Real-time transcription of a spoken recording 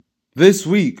This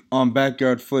week on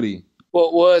Backyard Footy.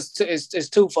 Well, it's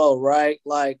twofold, right?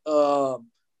 Like,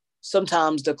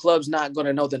 sometimes the club's not going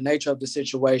to know the nature of the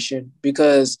situation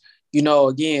because,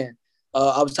 again,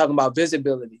 I was talking about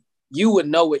visibility. You would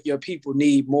know what your people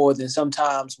need more than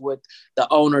sometimes what the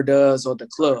owner does or the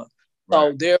Right. club.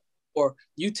 Right. So therefore,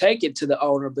 you take it to the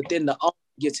owner, but then the owner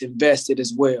gets invested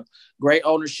as well. Great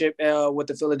ownership with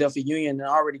the Philadelphia Union and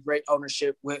already great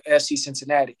ownership with FC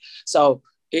Cincinnati. So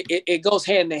it goes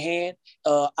hand in hand.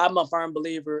 I'm a firm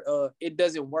believer. It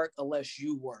doesn't work unless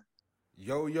you work.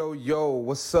 Yo, yo, yo,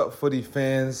 what's up, footy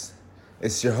fans?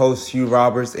 It's your host, Hugh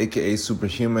Roberts, aka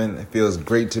Superhuman. It feels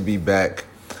great to be back.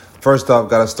 First off,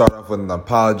 gotta start off with an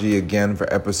apology again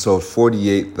for episode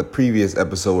 48, the previous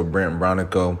episode with Brent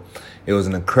Bronico. It was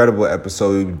an incredible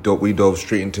episode. We dove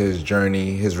straight into his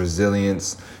journey, his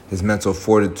resilience, his mental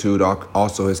fortitude,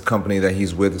 also his company that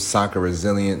he's with, Soccer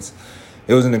Resilience.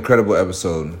 It was an incredible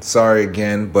episode. Sorry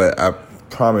again, but I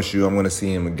promise you I'm going to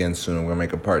see him again soon. We're going to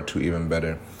make a part 2 even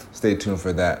better. Stay tuned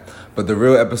for that. But the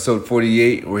real episode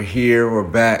 48, we're here, we're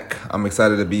back. I'm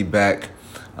excited to be back.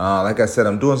 Like I said,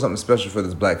 I'm doing something special for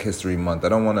this Black History Month. I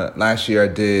don't want to. Last year I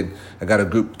got a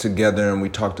group together and we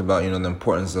talked about, the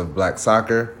importance of black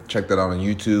soccer. Check that out on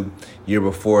YouTube. Year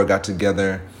before, I got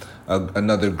together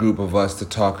another group of us to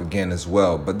talk again as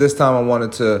well. But this time I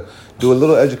wanted to do a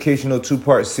little educational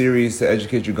 2-part series to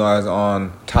educate you guys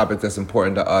on topics that's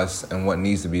important to us and what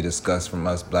needs to be discussed from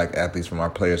us black athletes, from our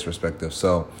players' perspective.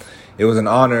 So it was an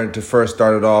honor to first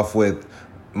start it off with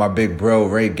my big bro,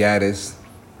 Ray Gaddis.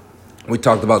 We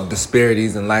talked about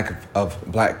disparities and lack of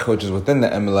black coaches within the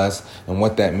MLS and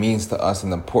what that means to us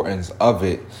and the importance of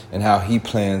it and how he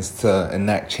plans to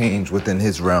enact change within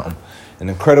his realm. An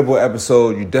incredible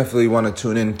episode you definitely want to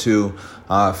tune into.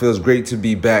 It feels great to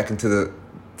be back into the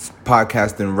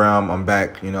podcasting realm. I'm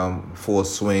back, full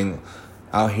swing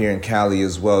out here in Cali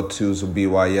as well too. So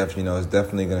BYF, is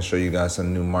definitely going to show you guys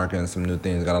some new marketing, some new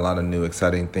things. Got a lot of new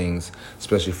exciting things,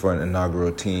 especially for an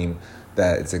inaugural team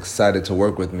that is excited to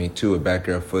work with me too at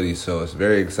Backyard Footy. So it's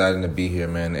very exciting to be here,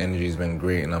 man. The energy's been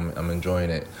great and I'm enjoying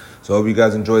it. So I hope you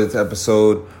guys enjoyed this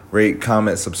episode. Rate,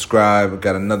 comment, subscribe.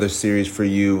 Got another series for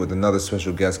you with another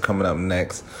special guest coming up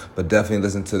next. But definitely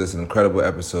listen to this incredible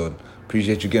episode.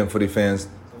 Appreciate you again, footy fans.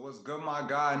 So what's good, my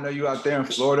guy? I know you out there in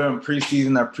Florida in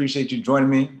preseason. I appreciate you joining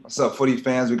me. What's up, footy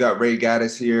fans? We got Ray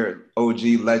Gaddis here, OG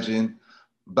legend,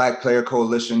 Black Player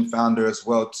Coalition founder as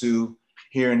well too.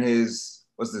 Here in his,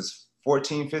 what's this,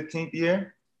 14th, 15th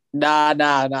year? Nah.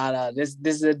 This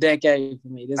is a decade for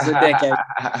me. This is a decade.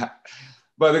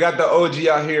 But we got the OG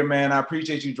out here, man. I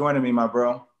appreciate you joining me, my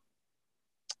bro.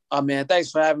 Oh man, thanks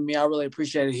for having me. I really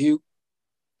appreciate it, Hugh.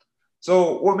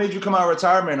 So what made you come out of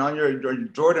retirement on your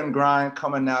Jordan grind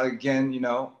coming out again,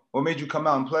 What made you come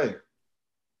out and play?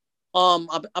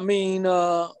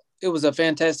 It was a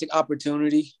fantastic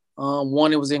opportunity.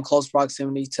 One, it was in close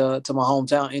proximity to my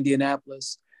hometown,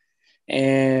 Indianapolis.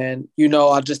 And,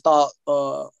 I just thought,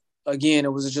 again,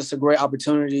 it was just a great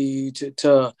opportunity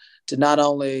to not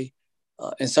only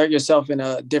insert yourself in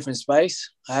a different space.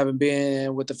 I haven't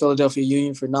been with the Philadelphia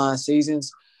Union for 9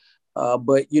 seasons,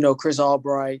 but Chris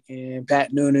Albright and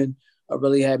Pat Noonan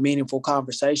really had meaningful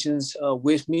conversations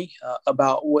with me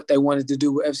about what they wanted to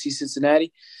do with FC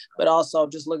Cincinnati, but also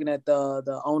just looking at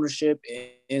the ownership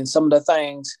and some of the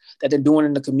things that they're doing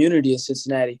in the community in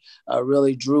Cincinnati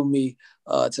really drew me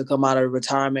to come out of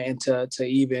retirement and to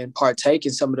even partake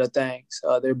in some of the things.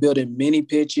 They're building mini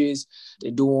pitches,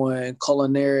 they're doing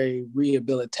culinary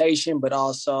rehabilitation, but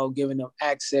also giving them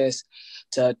access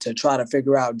to try to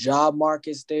figure out job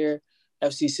markets there.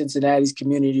 FC Cincinnati's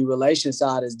community relations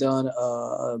side has done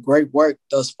great work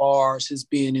thus far since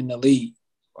being in the league.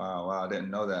 Wow, I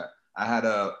didn't know that. I had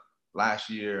a last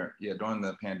year, during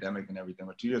the pandemic and everything,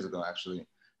 or 2 years ago actually,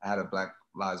 I had a Black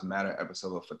Lives Matter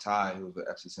episode with Fatai, who was with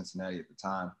FC Cincinnati at the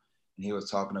time, and he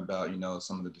was talking about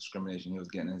some of the discrimination he was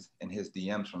getting in his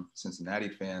DMs from Cincinnati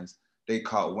fans. They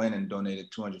caught wind and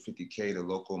donated 250K to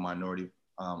local minority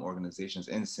organizations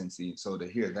in Cincy. So to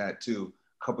hear that too,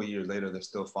 a couple of years later, they're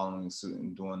still following suit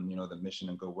and doing the mission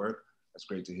and good work. That's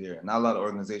great to hear. And not a lot of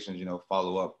organizations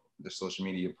follow up their social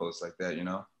media posts like that.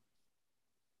 Um,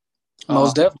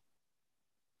 Most definitely.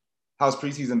 how's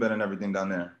preseason been and everything down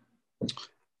there?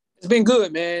 It's been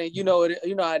good, man. You know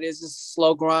how it is. It's a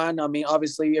slow grind. I mean,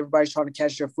 obviously, everybody's trying to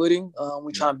catch their footing.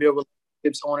 We're trying to build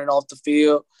relationships on and off the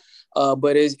field.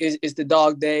 But it's the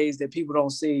dog days that people don't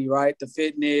see, right? The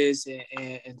fitness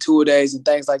and tour days and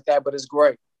things like that. But it's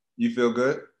great. You feel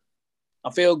good?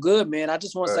 I feel good, man. I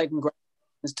just want to say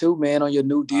congratulations too, man, on your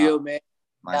new Uh, deal, man.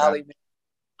 my God. Allie,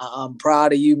 man. I'm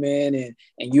proud of you, man, and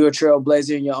you're a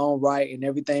trailblazer in your own right, and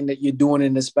everything that you're doing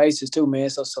in the spaces too, man.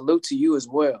 So salute to you as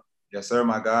well. Yes, sir,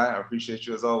 my guy. I appreciate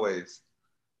you as always.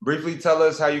 Briefly tell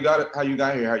us how you got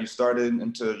here, how you started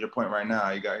into your point right now, how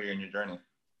you got here in your journey.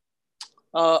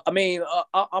 I'm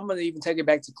gonna even take it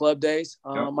back to club days.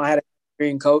 I had a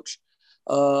green coach,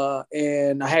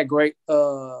 and I had great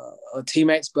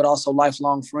teammates, but also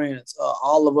lifelong friends.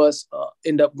 All of us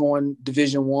end up going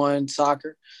Division I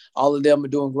soccer. All of them are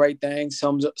doing great things.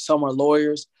 Some are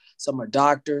lawyers, some are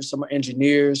doctors, some are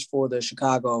engineers for the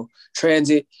Chicago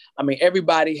Transit. I mean,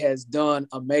 everybody has done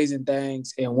amazing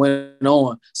things and went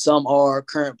on. Some are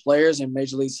current players in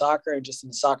Major League Soccer and just in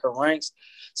the soccer ranks.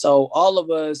 So all of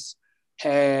us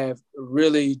have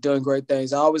really done great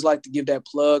things. I always like to give that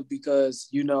plug because,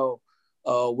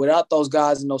 without those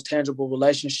guys and those tangible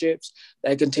relationships,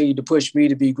 they continue to push me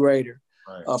to be greater.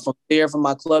 Right. From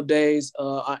my club days,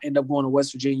 I ended up going to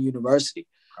West Virginia University.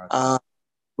 I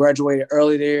graduated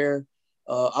early there.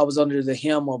 I was under the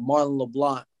helm of Marlon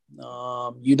LeBlanc.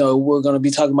 We're going to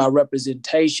be talking about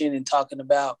representation and talking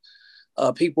about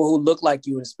people who look like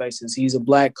you in spaces. He's a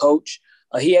Black coach.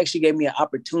 He actually gave me an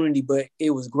opportunity, but it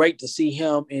was great to see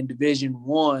him in Division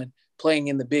I playing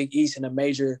in the Big East in a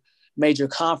major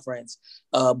conference,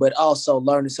 but also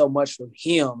learning so much from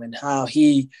him and how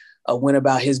he went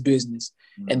about his business.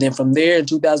 Mm-hmm. And then from there in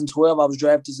 2012, I was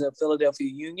drafted to Philadelphia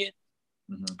Union.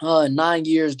 Mm-hmm. 9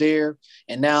 years there,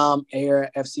 and now I'm here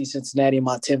at FC Cincinnati in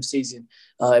my 10th season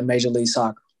in Major League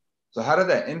Soccer. So how did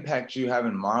that impact you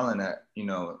having Marlon at,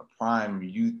 a prime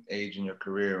youth age in your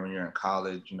career when you're in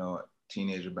college,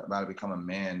 teenager, about to become a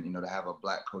man, to have a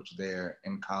Black coach there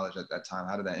in college at that time?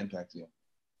 How did that impact you?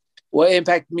 Well, it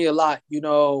impacted me a lot,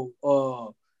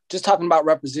 just talking about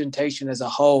representation as a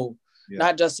whole,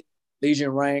 not just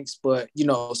Legion ranks, but,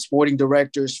 sporting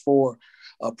directors for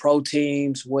pro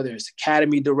teams, whether it's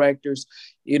academy directors.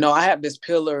 I have this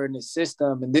pillar in the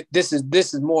system, and this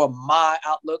is more of my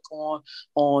outlook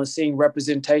on seeing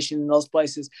representation in those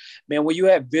places. Man, when you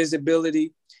have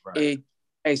visibility, right, it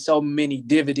pay so many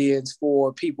dividends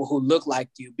for people who look like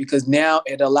you, because now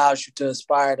it allows you to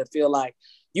aspire to feel like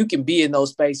you can be in those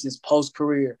spaces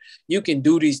post-career. You can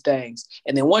do these things.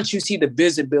 And then once you see the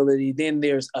visibility, then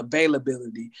there's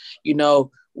availability.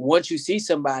 Once you see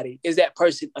somebody, is that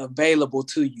person available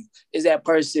to you? Is that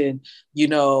person,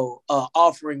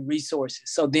 offering resources?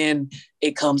 So then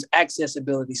it comes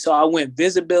accessibility. So I went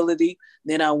visibility,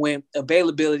 then I went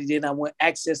availability, then I went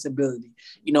accessibility.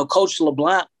 Coach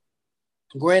LeBlanc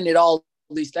granted all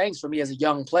these things for me as a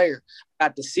young player. I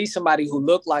got to see somebody who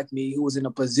looked like me, who was in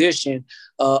a position,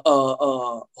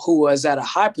 who was at a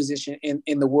high position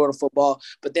in the world of football.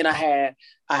 But then I had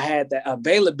the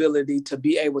availability to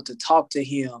be able to talk to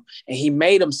him, and he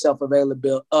made himself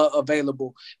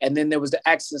available. And then there was the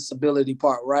accessibility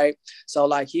part, right? So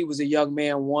like, he was a young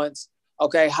man once.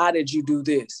 Okay, how did you do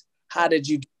this? How did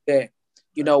you do that?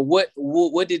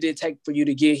 What did it take for you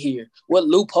to get here? What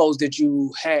loopholes did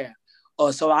you have?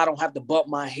 So I don't have to bump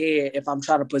my head if I'm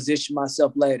trying to position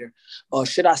myself later? Or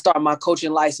should I start my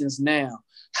coaching license now?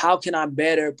 How can I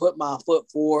better put my foot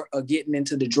forward getting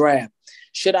into the draft?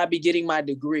 Should I be getting my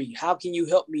degree? How can you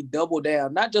help me double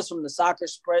down, not just from the soccer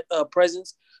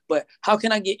presence, but how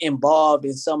can I get involved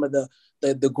in some of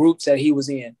the groups that he was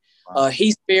in?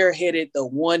 He spearheaded the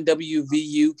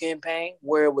 1WVU campaign,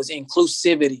 where it was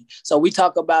inclusivity. So we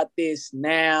talk about this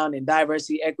now and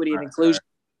diversity, equity, and inclusion.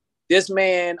 This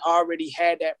man already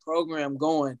had that program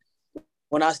going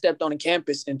when I stepped on the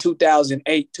campus in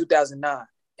 2008, 2009.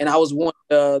 And I was one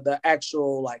of the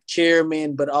actual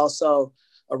chairman, but also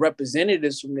a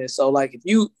representatives from this. So like, if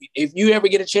you ever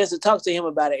get a chance to talk to him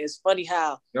about it, it's funny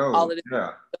how all of this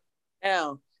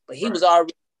down, but he was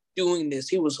already doing this.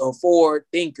 He was a forward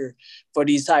thinker for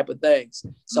these type of things.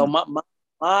 So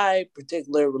my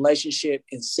particular relationship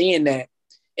in seeing that,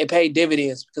 it paid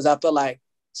dividends, because I felt like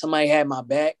somebody had my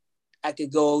back. I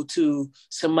could go to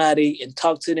somebody and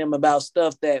talk to them about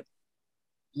stuff that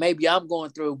maybe I'm going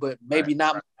through, but maybe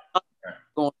not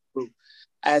going through.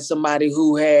 I had somebody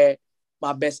who had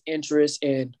my best interest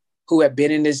and who had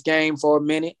been in this game for a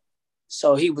minute.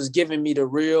 So he was giving me the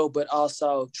real, but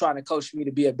also trying to coach me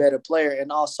to be a better player.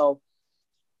 And also,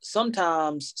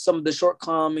 sometimes some of the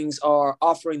shortcomings are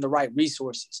offering the right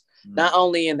resources, not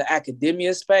only in the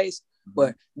academia space,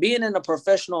 but being in a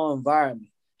professional environment,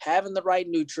 having the right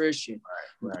nutrition,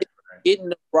 getting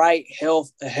the right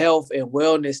health and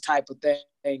wellness type of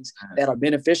things that are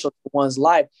beneficial to one's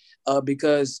life.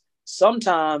 Because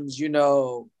sometimes,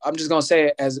 I'm just going to say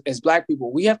it, as Black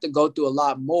people, we have to go through a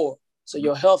lot more. So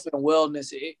your health and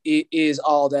wellness is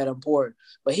all that important.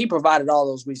 But he provided all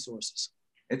those resources.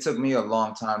 It took me a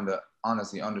long time to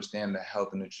honestly understand the health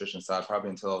and nutrition side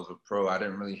probably until I was a pro. I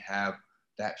didn't really have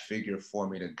that figure for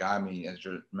me to guide me, as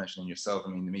you're mentioning yourself. I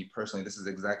mean, to me personally, this is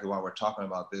exactly why we're talking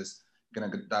about this. I'm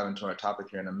gonna dive into our topic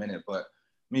here in a minute, but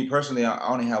me personally, I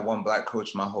only had one black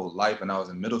coach my whole life, and I was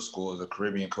in middle school as a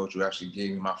Caribbean coach who actually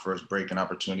gave me my first break and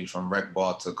opportunity from rec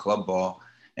ball to club ball.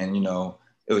 And,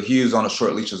 he was on a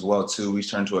short leash as well, too. We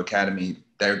turned to academy.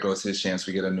 There goes his chance.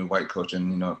 We get a new white coach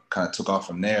and, kind of took off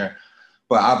from there.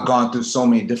 But I've gone through so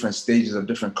many different stages of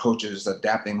different coaches,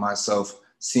 adapting myself,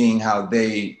 seeing how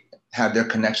they have their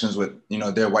connections with,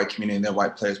 their white community and their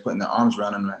white players, putting their arms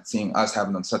around them, and seeing us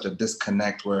having such a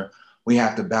disconnect where we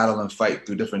have to battle and fight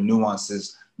through different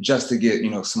nuances just to get,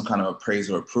 some kind of praise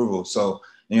or approval. So,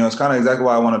 it's kind of exactly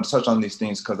why I wanted to touch on these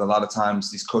things, because a lot of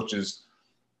times these coaches,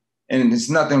 and there's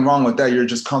nothing wrong with that. You're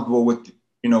just comfortable with,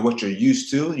 what you're used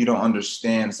to. You don't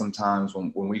understand sometimes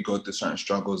when we go through certain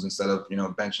struggles, instead of,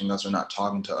 benching us or not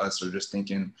talking to us or just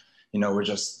thinking, we're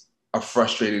just a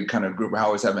frustrated kind of group. I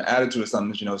always have an attitude or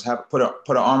something, is put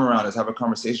an arm around us, have a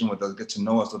conversation with us, get to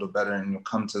know us a little better, and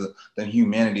come to the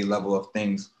humanity level of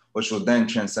things, which will then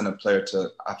transcend a player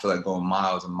to, I feel like, going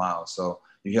miles and miles. So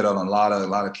you hit on a lot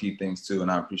of key things too,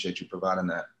 and I appreciate you providing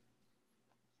that.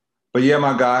 But yeah,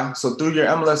 my guy. So through your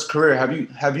MLS career,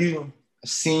 have you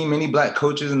seen many black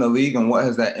coaches in the league, and what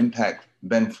has that impact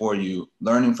been for you,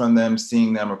 learning from them,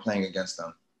 seeing them, or playing against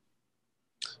them?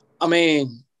 I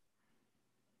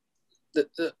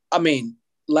mean,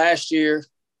 last year,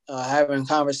 having a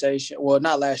conversation. Well,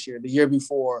 not last year, the year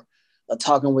before,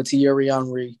 talking with Thierry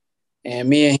Henry, and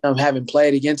me and him having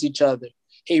played against each other,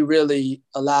 he really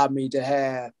allowed me to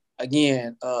have,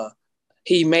 again,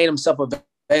 he made himself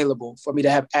available for me to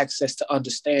have access to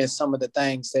understand some of the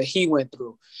things that he went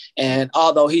through. And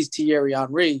although he's Thierry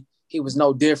Henry, he was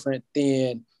no different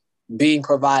than being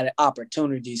provided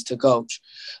opportunities to coach.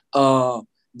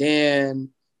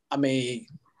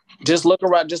 Just look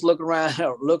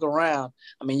around.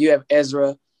 I mean, you have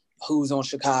Ezra, who's on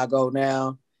Chicago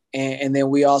now, and then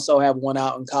we also have one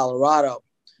out in Colorado.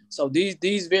 So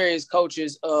these various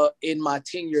coaches in my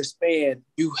 10-year span,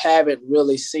 you haven't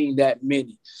really seen that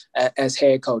many as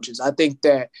head coaches. I think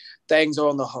that things are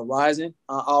on the horizon.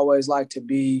 I always like to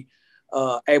be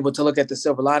able to look at the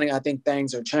silver lining. I think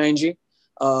things are changing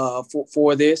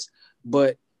for this,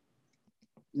 but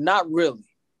not really,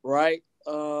 right?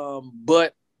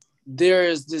 But there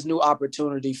is this new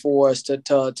opportunity for us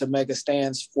to make a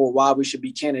stance for why we should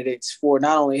be candidates for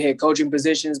not only head coaching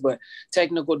positions, but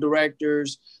technical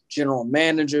directors, general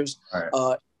managers,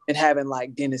 right. And having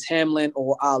like Dennis Hamlin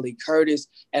or Ali Curtis,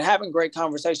 and having great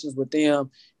conversations with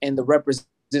them, and the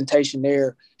representation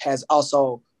there has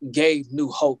also gave new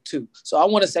hope too. So I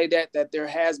want to say that there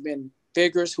has been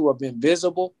figures who have been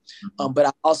visible, but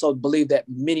I also believe that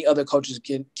many other coaches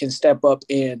can step up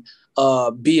and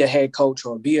be a head coach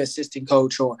or be an assistant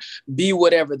coach or be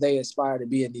whatever they aspire to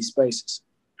be in these spaces.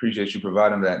 Appreciate you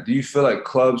providing that. Do you feel like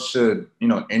clubs should,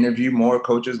 interview more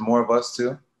coaches, more of us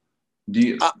too?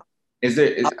 I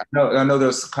know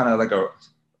there's kind of like a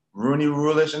Rooney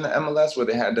Rule-ish in the MLS where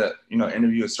they had to,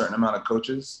 interview a certain amount of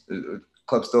coaches. Is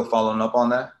clubs still following up on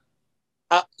that?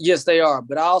 Yes, they are.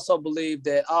 But I also believe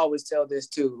that I always tell this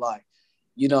too, like,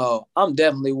 I'm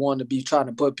definitely one to be trying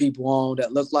to put people on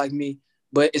that look like me,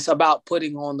 but it's about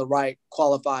putting on the right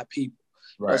qualified people.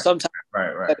 Right. Sometimes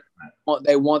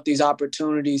they want these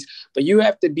opportunities, but you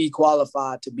have to be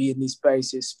qualified to be in these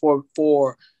spaces for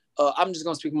I'm just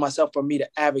going to speak for myself, for me to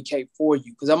advocate for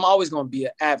you, because I'm always going to be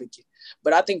an advocate.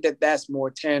 But I think that that's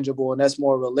more tangible and that's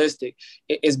more realistic,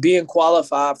 is being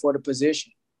qualified for the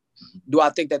position. Do I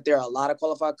think that there are a lot of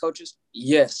qualified coaches?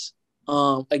 Yes.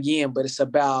 Again, but it's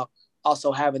about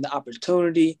also having the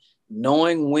opportunity,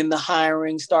 knowing when the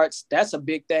hiring starts. That's a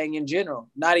big thing in general.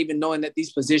 Not even knowing that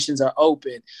these positions are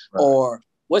open, right, or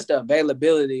what's the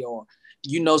availability, or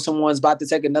someone's about to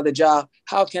take another job.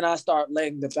 How can I start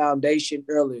laying the foundation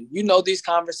earlier? These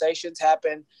conversations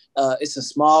happen. It's a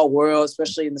small world,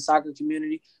 especially in the soccer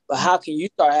community. But how can you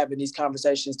start having these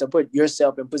conversations to put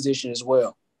yourself in position as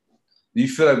well? Do you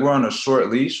feel like we're on a short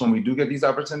leash when we do get these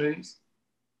opportunities?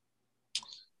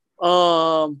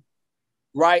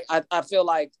 Right. I feel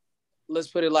like, let's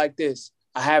put it like this.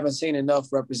 I haven't seen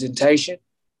enough representation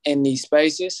in these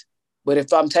spaces. But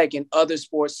if I'm taking other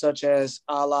sports such as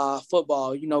a la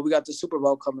football, we got the Super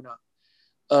Bowl coming up.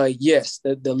 Yes,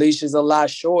 the leash is a lot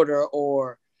shorter,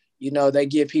 or, they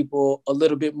give people a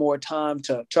little bit more time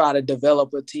to try to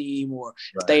develop a team, or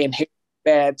if they inherit a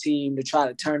bad team, to try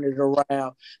to turn it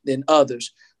around than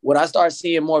others. When I start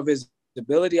seeing more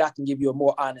visibility, I can give you a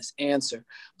more honest answer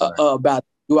about,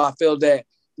 do I feel that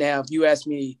now, if you ask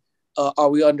me, are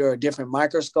we under a different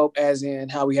microscope, as in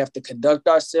how we have to conduct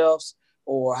ourselves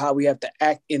or how we have to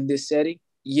act in this setting?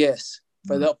 Yes,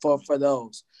 for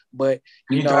those. But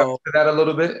Can you dive into that a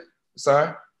little bit?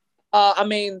 Sorry. I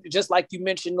mean, just like you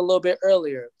mentioned a little bit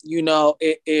earlier,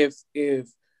 if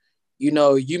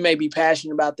you may be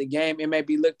passionate about the game, it may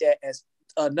be looked at as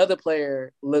another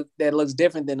player that looks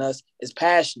different than us is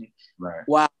passionate. Right.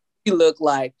 While we look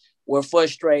like we're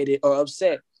frustrated or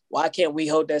upset, why can't we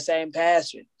hold that same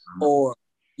passion? Mm-hmm. Or,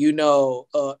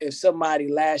 if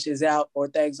somebody lashes out or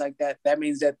things like that, that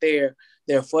means that they're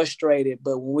frustrated.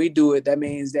 But when we do it, that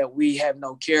means that we have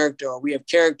no character or we have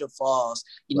character flaws.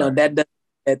 Right.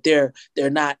 That they're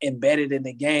not embedded in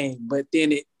the game, but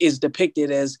then it is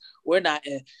depicted as we're not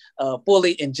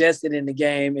fully ingested in the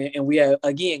game, and we are,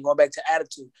 again, going back to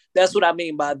attitude. That's what I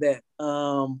mean by that.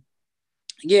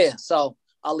 So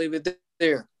I'll leave it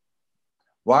there.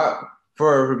 Why,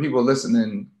 for people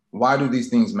listening, why do these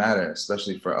things matter,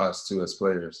 especially for us too as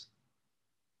players?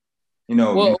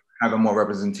 Having more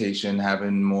representation,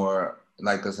 having more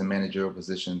like us in managerial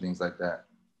position, things like that.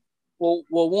 Well,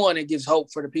 one, it gives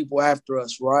hope for the people after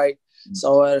us, right? Mm-hmm.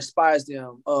 So it inspires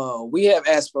them. We have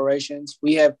aspirations.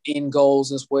 We have end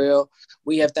goals as well.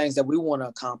 We have things that we want to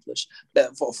accomplish.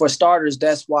 That for starters,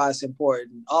 that's why it's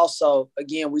important. Also,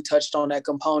 again, we touched on that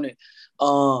component.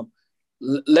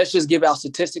 Let's just give out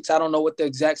statistics. I don't know what the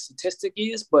exact statistic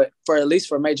is, but at least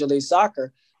for Major League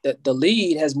Soccer, the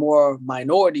league has more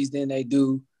minorities than they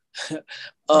do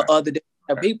other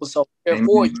people. So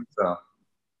therefore,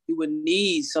 you would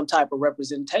need some type of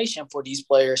representation for these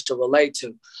players to relate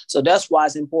to. So that's why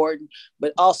it's important.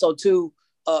 But also, too,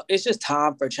 it's just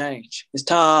time for change. It's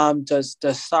time to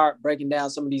start breaking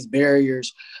down some of these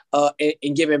barriers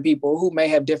and giving people who may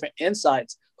have different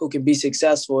insights who can be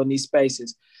successful in these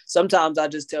spaces. Sometimes I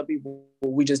just tell people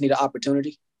we just need an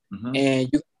opportunity, mm-hmm. and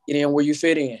you get in where you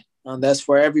fit in. That's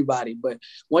for everybody. But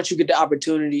once you get the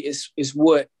opportunity, it's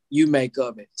what you make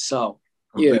of it. So,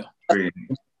 yeah.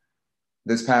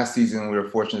 This past season, we were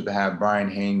fortunate to have Brian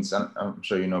Haynes. I'm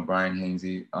sure you know Brian Haynes.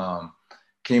 He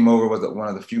came over, was one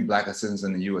of the few Black assistants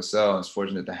in the USL. I was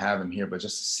fortunate to have him here, but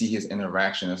just to see his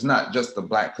interaction. It's not just the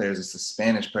Black players, it's the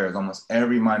Spanish players, almost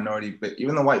every minority, but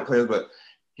even the white players. But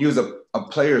he was a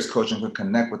players coach and could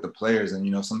connect with the players.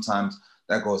 And, sometimes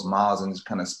that goes miles, and just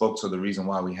kind of spoke to the reason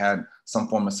why we had some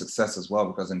form of success as well,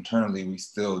 because internally we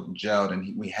still gelled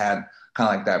and we had kind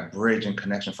of like that bridge and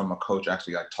connection from a coach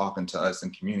actually like talking to us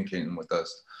and communicating with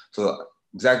us. So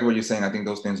exactly what you're saying, I think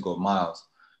those things go miles.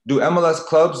 Do MLS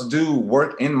clubs do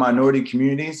work in minority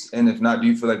communities? And if not, do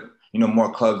you feel like,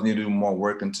 more clubs need to do more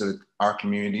work into our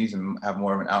communities and have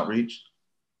more of an outreach?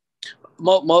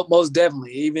 Most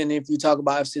definitely. Even if you talk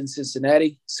about FC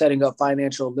Cincinnati setting up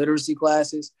financial literacy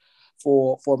classes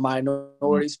for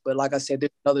minorities. Mm-hmm. But like I said,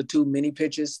 there's another 2 mini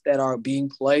pitches that are being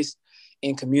placed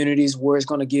in communities where it's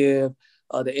going to give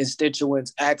the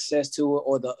constituents access to it,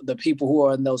 or the people who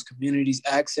are in those communities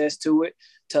access to it.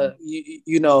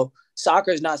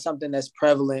 Soccer is not something that's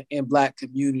prevalent in Black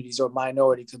communities or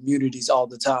minority communities all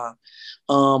the time.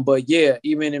 But yeah,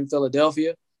 even in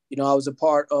Philadelphia, I was a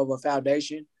part of a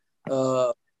foundation,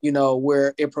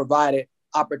 where it provided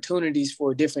opportunities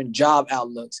for different job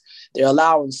outlooks. They're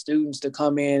allowing students to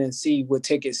come in and see what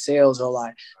ticket sales are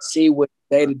like, see what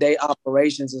day-to-day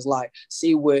operations is like,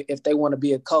 see what, if they want to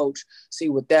be a coach, see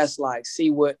what that's like, see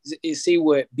what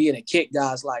being a kick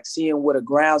guy is like, seeing what a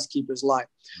groundskeeper is like.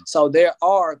 So there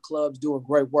are clubs doing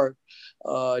great work.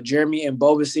 Jeremy and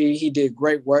Bobasi, he did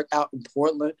great work out in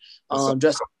Portland.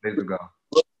 Just days ago.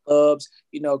 Clubs,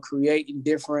 creating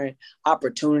different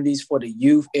opportunities for the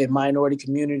youth and minority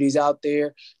communities out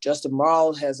there. Justin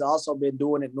Marl has also been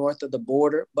doing it north of the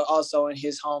border, but also in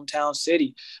his hometown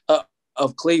city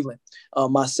of Cleveland.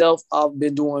 Myself, I've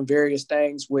been doing various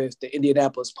things with the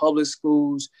Indianapolis public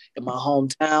schools in my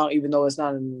hometown, even though it's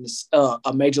not in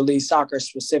a Major League Soccer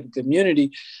specific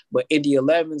community, but Indy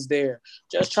 11's there.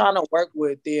 Just trying to work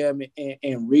with them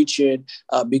and reaching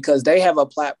because they have a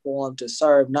platform to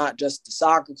serve not just the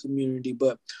soccer community,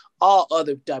 but all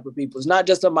other type of people. It's not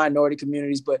just the minority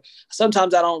communities, but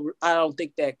sometimes I don't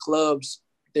think that clubs,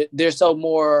 they're so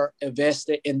more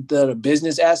invested in the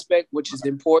business aspect, which is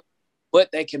important, but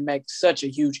they can make such a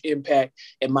huge impact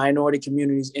in minority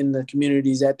communities, in the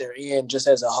communities that they're in, just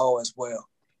as a whole as well.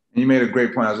 And you made a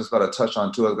great point I was just about to touch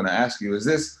on too. I was going to ask you, is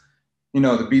this, the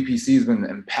BPC has been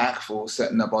impactful,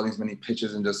 setting up all these many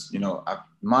pitches and just,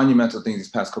 monumental things these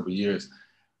past couple of years.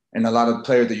 And a lot of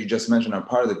players that you just mentioned are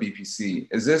part of the BPC.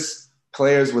 Is this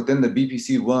players within the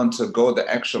BPC willing to go the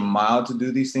extra mile to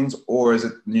do these things? Or is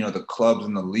it, the clubs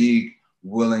in the league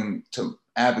willing to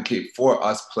advocate for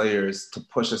us players to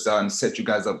push us out and set you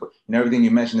guys up? And everything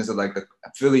you mentioned, is it like the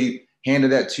Philly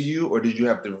handed that to you, or did you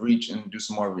have to reach and do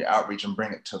some more of your outreach and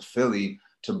bring it to Philly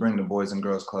to bring the Boys and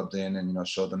Girls Clubs in and, you know,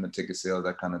 show them the ticket sales,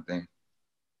 that kind of thing?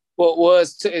 Well,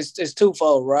 it's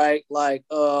twofold, right? Like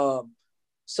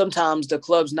sometimes the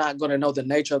club's not going to know the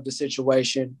nature of the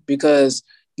situation because,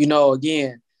 you know,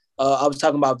 again, I was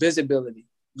talking about visibility.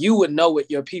 You would know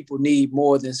what your people need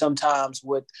more than sometimes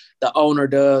what the owner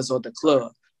does or the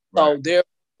club. Right. So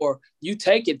therefore, you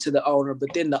take it to the owner,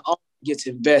 but then the owner gets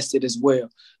invested as well.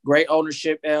 Great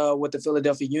ownership with the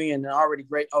Philadelphia Union and already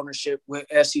great ownership with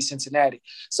FC Cincinnati.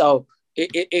 So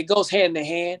it goes hand in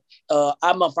hand.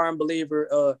 I'm a firm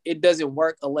believer. It doesn't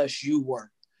work unless you work.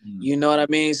 You know what I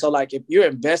mean? So like if you're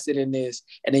invested in this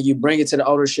and then you bring it to the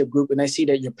ownership group and they see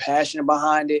that you're passionate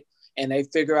behind it and they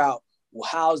figure out, well,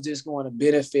 how's this going to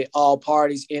benefit all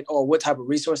parties or what type of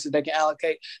resources they can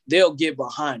allocate, they'll get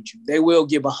behind you. They will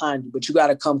get behind you, but you got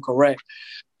to come correct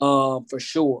for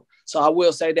sure. So I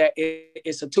will say that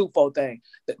it's a twofold thing.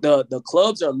 The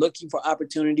clubs are looking for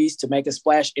opportunities to make a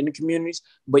splash in the communities,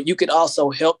 but you can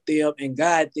also help them and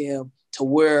guide them to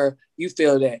where you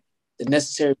feel that the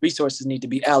necessary resources need to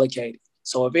be allocated.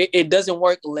 So if it doesn't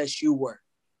work unless you work,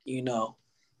 you know.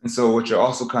 And so what you're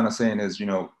also kind of saying is, you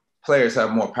know, players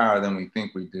have more power than we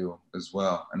think we do as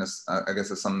well. And I guess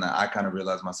it's something that I kind of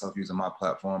realized myself using my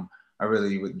platform. I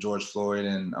really, with George Floyd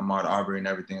and Ahmaud Arbery and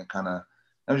everything, I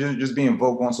was just being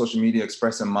vocal on social media,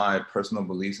 expressing my personal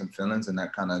beliefs and feelings, and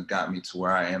that kind of got me to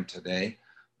where I am today.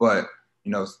 But,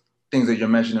 you know, things that you're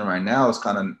mentioning right now is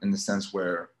kind of in the sense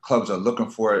where clubs are looking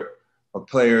for it. But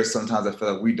players, sometimes I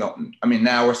feel like we don't. I mean,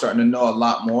 now we're starting to know a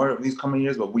lot more these coming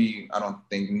years, but I don't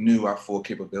think, knew our full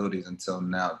capabilities until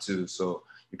now too. So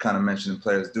you kind of mentioned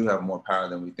players do have more power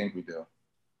than we think we do.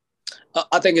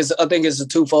 I think it's a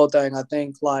twofold thing. I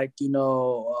think, like, you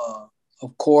know,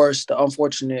 of course, the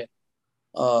unfortunate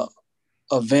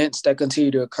events that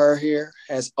continue to occur here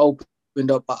has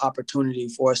opened up an opportunity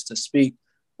for us to speak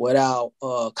without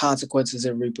consequences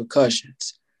and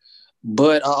repercussions.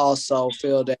 But I also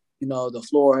feel that, you know, the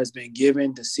floor has been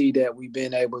given to see that we've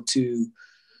been able to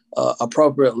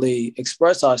appropriately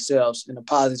express ourselves in a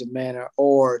positive manner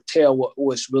or tell what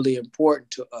was really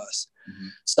important to us. Mm-hmm.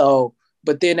 So,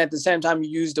 but then at the same time, you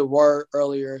used the word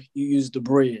earlier, you used the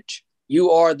bridge.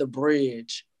 You are the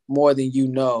bridge more than you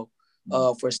know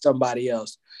for somebody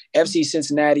else. FC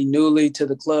Cincinnati, newly to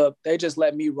the club, they just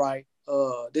let me write.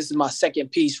 This is my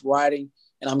second piece writing.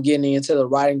 And I'm getting into the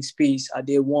writing piece. I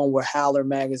did one with Howler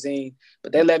magazine,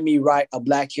 but they let me write a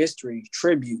Black History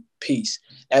tribute piece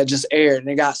that just aired. And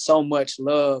it got so much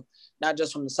love, not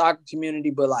just from the soccer community,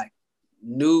 but like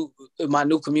my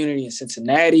new community in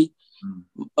Cincinnati,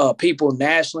 people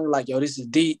nationally, like, yo, this is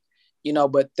deep, you know,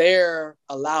 but they're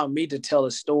allowing me to tell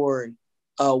a story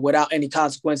without any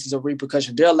consequences or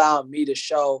repercussions. They're allowing me to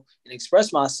show and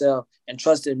express myself and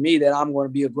trust in me that I'm going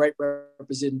to be a great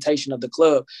representation of the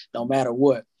club no matter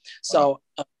what. So,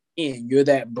 again, you're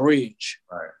that bridge.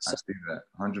 Right. So, I see that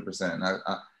 100%. And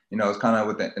I you know, it's kind of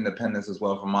with the independence as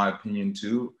well, from my opinion,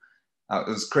 too. It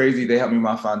was crazy. They helped me with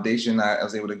my foundation. I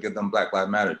was able to give them Black Lives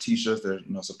Matter t-shirts. They're,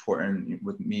 you know, supporting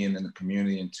with me and in the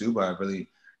community and too, but I really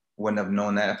wouldn't have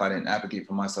known that if I didn't advocate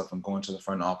for myself and go into the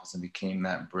front office and became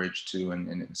that bridge too,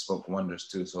 and it spoke wonders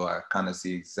too. So I kind of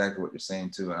see exactly what you're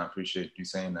saying too, and I appreciate you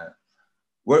saying that.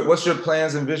 What's your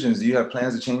plans and visions? Do you have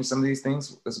plans to change some of these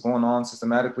things that's going on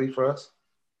systematically for us?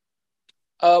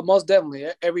 Most definitely.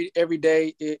 Every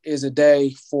day is a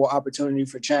day for opportunity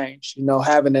for change. You know,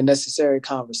 having the necessary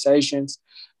conversations,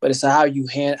 but it's how you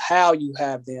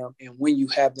have them and when you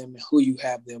have them and who you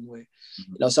have them with.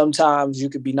 Mm-hmm. You know, sometimes you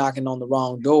could be knocking on the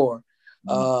wrong door,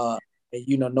 and,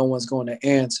 you know, no one's going to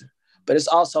answer. But it's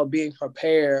also being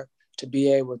prepared to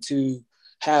be able to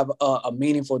have a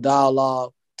meaningful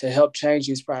dialogue to help change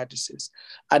these practices.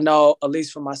 I know, at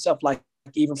least for myself, like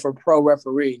even for pro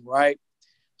refereeing, right?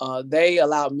 They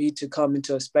allowed me to come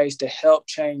into a space to help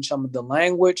change some of the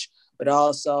language, but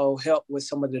also help with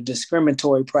some of the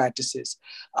discriminatory practices.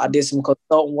 I did some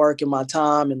consultant work in my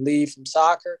time and leave from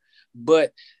soccer,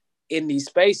 but in these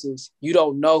spaces, you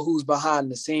don't know who's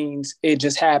behind the scenes. It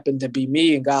just happened to be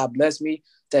me, and God bless me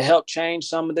to help change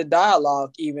some of the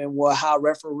dialogue, even how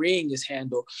refereeing is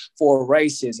handled for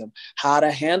racism, how to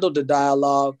handle the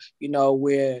dialogue, you know,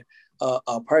 where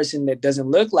a person that doesn't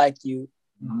look like you,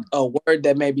 a word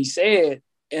that may be said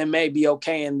and may be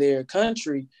okay in their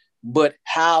country, but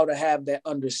how to have that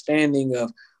understanding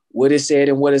of what is said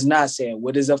and what is not said,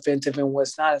 what is offensive and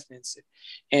what's not offensive.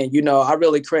 And, I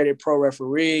really credit pro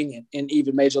refereeing and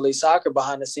even Major League Soccer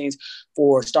behind the scenes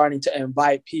for starting to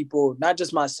invite people, not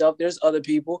just myself, there's other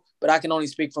people, but I can only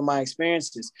speak from my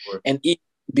experiences. Sure. And even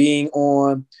being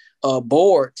on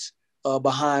boards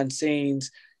behind scenes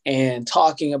and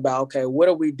talking about, okay, what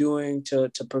are we doing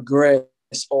to progress,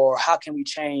 or how can we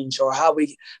change, or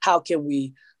how can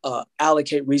we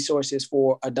allocate resources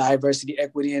for a diversity,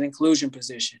 equity, and inclusion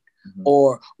position,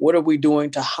 or what are we doing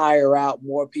to hire out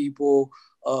more people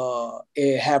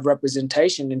and have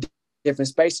representation in different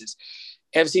spaces.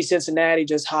 FC Cincinnati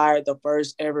just hired the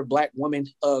first ever Black woman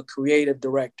creative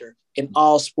director in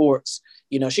all sports.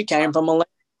 She came from Atlanta.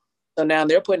 So now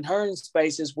they're putting her in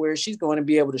spaces where she's going to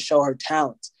be able to show her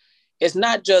talents. It's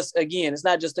not just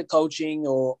the coaching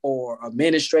or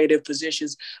administrative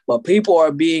positions, but people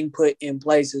are being put in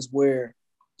places where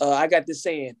I got this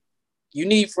saying, you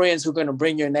need friends who are going to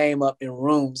bring your name up in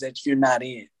rooms that you're not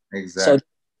in. Exactly. So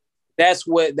that's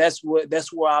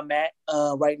where I'm at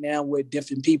right now with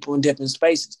different people in different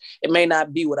spaces. It may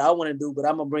not be what I want to do, but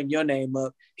I'm going to bring your name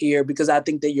up here because I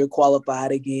think that you're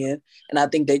qualified again. And I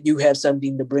think that you have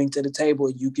something to bring to the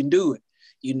table. You can do it.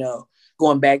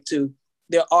 Going back to,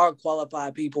 there are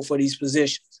qualified people for these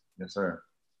positions. Yes, sir.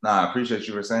 I appreciate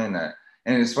you for saying that.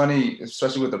 And it's funny,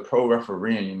 especially with the pro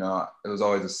refereeing, it was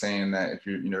always a saying that if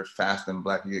you're fast and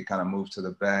Black, you get kind of moved to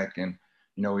the back. And,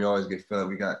 we always get feel like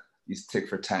we got these tick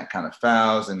for tack kind of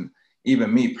fouls. And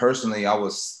even me personally, I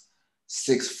was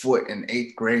 6 foot in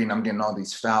 8th grade and I'm getting all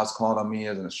these fouls called on me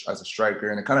as a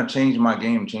striker. And it kind of changed my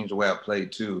game, changed the way I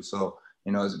played too. So,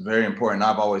 it's very important.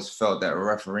 I've always felt that a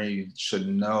referee should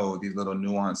know these little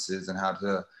nuances and how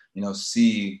to,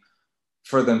 see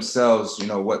for themselves,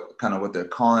 what they're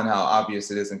calling, how obvious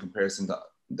it is in comparison to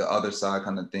the other side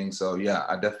kind of thing. So yeah,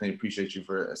 I definitely appreciate you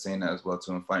for saying that as well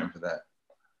too and fighting for that.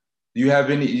 Do you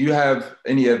have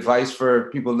any advice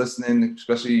for people listening,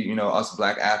 especially, us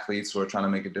Black athletes who are trying to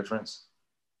make a difference?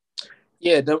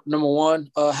 Yeah, number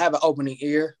one, have an opening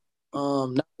ear.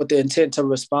 Not with the intent to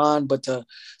respond, but to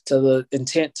the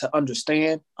intent to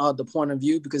understand the point of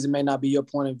view, because it may not be your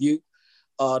point of view.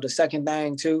 The second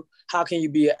thing too, how can you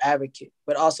be an advocate,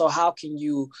 but also how can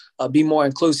you be more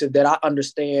inclusive, that I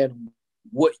understand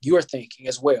what you're thinking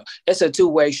as well. It's a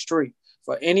two-way street.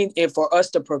 For us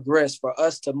to progress, for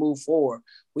us to move forward,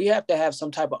 we have to have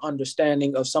some type of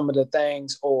understanding of some of the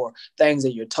things, or things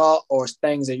that you're taught, or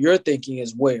things that you're thinking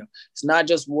as well. It's not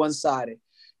just one-sided.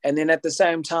 And then at the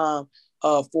same time,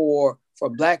 for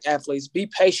Black athletes, be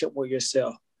patient with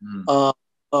yourself.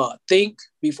 Think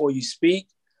before you speak,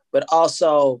 but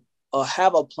also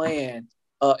have a plan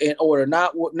in order,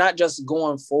 not just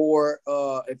going forward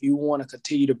if you want to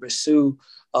continue to pursue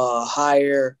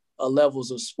higher levels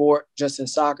of sport just in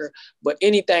soccer, but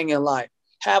anything in life.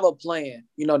 Have a plan.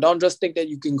 Don't just think that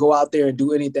you can go out there and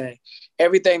do anything.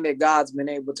 Everything that God's been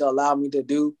able to allow me to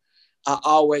do, I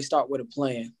always start with a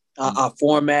plan. I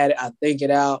format it, I think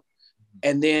it out.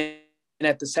 And then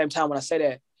at the same time, when I say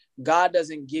that, God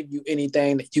doesn't give you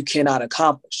anything that you cannot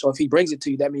accomplish. So if he brings it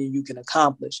to you, that means you can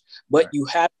accomplish. But you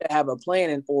have to have a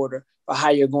plan in order for how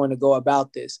you're going to go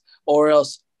about this, or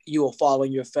else you will fall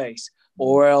on your face,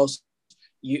 or else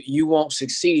you won't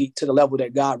succeed to the level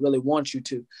that God really wants you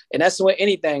to. And that's with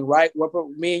anything, right?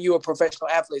 Me and you are professional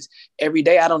athletes. Every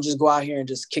day, I don't just go out here and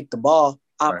just kick the ball.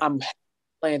 I'm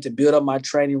planning to build up my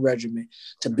training regimen,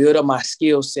 to build up my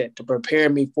skill set, to prepare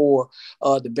me for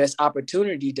the best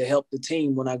opportunity to help the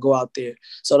team when I go out there.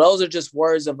 So those are just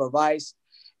words of advice.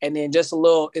 And then just a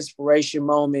little inspiration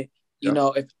moment. If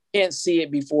you can't see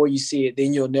it before you see it,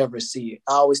 then you'll never see it.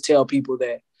 I always tell people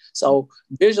that. So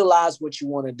visualize what you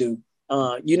want to do.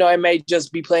 It may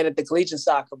just be playing at the collegiate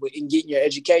soccer and getting your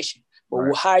education,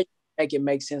 but how you make it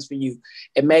make sense for you.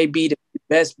 It may be the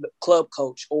best club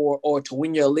coach or to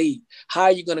win your league. How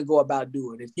are you going to go about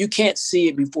doing it? If you can't see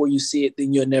it before you see it,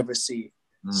 then you'll never see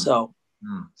it. So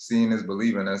seeing is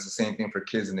believing. That's the same thing for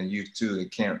kids and the youth too. They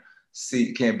can't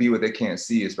be what they can't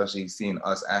see, especially seeing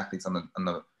us athletes on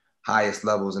the highest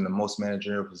levels in the most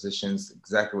managerial positions.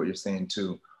 Exactly what you're saying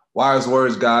too. Wise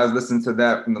words, guys. Listen to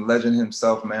that from the legend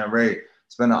himself, man. Ray,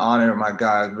 it's been an honor, my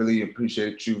guy. I really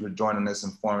appreciate you for joining this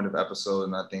informative episode.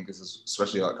 And I think this is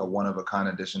especially like a one-of-a-kind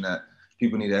edition that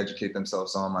people need to educate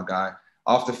themselves on, my guy.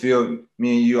 Off the field,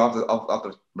 me and you, off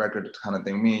the record kind of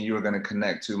thing, me and you are going to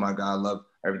connect too, my guy. I love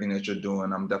everything that you're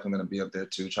doing. I'm definitely going to be up there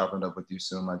too, chopping it up with you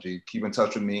soon, my G. Keep in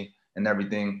touch with me and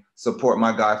everything. Support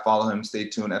my guy. Follow him. Stay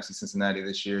tuned. FC Cincinnati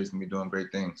this year is going to be doing great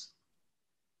things.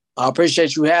 I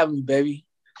appreciate you having me, baby.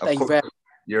 Thank you for having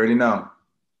me. You already know.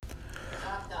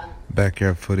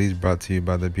 Backyard Footies brought to you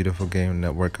by the Beautiful Game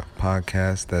Network of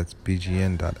podcasts. That's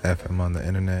bgn.fm on the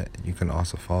internet. You can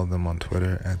also follow them on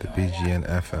Twitter at the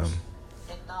BGNFM.